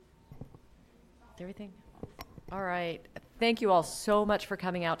Everything? All right. Thank you all so much for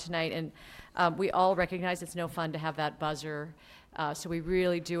coming out tonight. And we all recognize it's no fun to have that buzzer. So we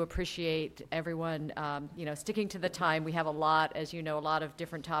really do appreciate everyone, sticking to the time. We have a lot, as you know, a lot of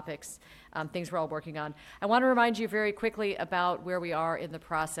different topics, things we're all working on. I want to remind you very quickly about where we are in the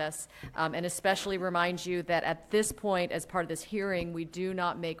process, and especially remind you that at this point, as part of this hearing, we do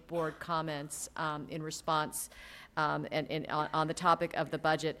not make board comments in response on the topic of the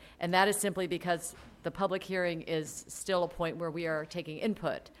budget. And that is simply because the public hearing is still a point where we are taking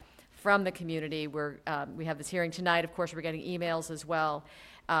input from the community. We have this hearing tonight. Of course, we're getting emails as well.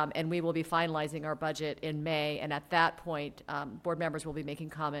 And we will be finalizing our budget in May. And at that point, board members will be making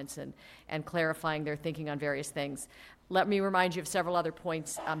comments and clarifying their thinking on various things. Let me remind you of several other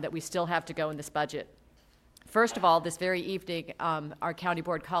points that we still have to go in this budget. First of all, this very evening, our county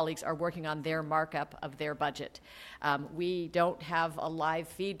board colleagues are working on their markup of their budget. We don't have a live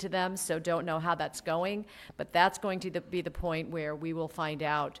feed to them, so don't know how that's going, but that's going to be the point where we will find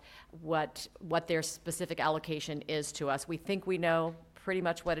out what their specific allocation is to us. We think we know pretty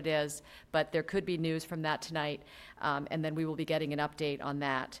much what it is, but there could be news from that tonight, and then we will be getting an update on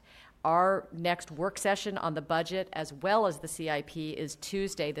that. Our next work session on the budget, as well as the CIP, is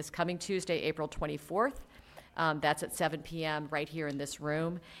Tuesday, this coming Tuesday, April 24th. That's at 7 p.m. right here in this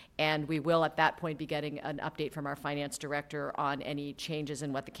room. And we will at that point be getting an update from our finance director on any changes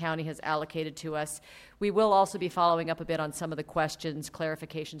in what the county has allocated to us. We will also be following up a bit on some of the questions,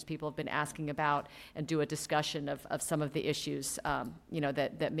 clarifications people have been asking about, and do a discussion of some of the issues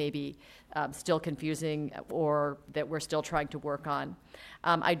that may be still confusing or that we're still trying to work on.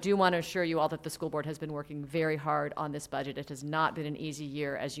 I do want to assure you all that the school board has been working very hard on this budget. It has not been an easy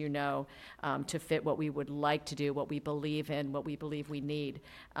year, as you know, to fit what we would like to do, what we believe in, what we believe we need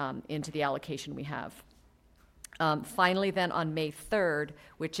into the allocation we have. Finally, then on May 3rd,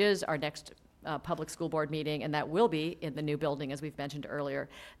 which is our next public school board meeting, and that will be in the new building, as we've mentioned earlier,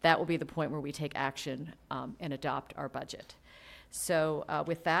 that will be the point where we take action and adopt our budget. So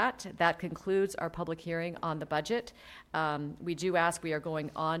with that concludes our public hearing on the budget. We do ask, we are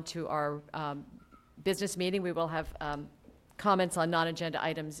going on to our business meeting. We will have comments on non-agenda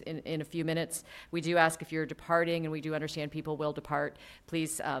items in a few minutes. We do ask if you're departing, and we do understand people will depart,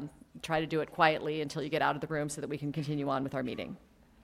 please try to do it quietly until you get out of the room so that we can continue on with our meeting.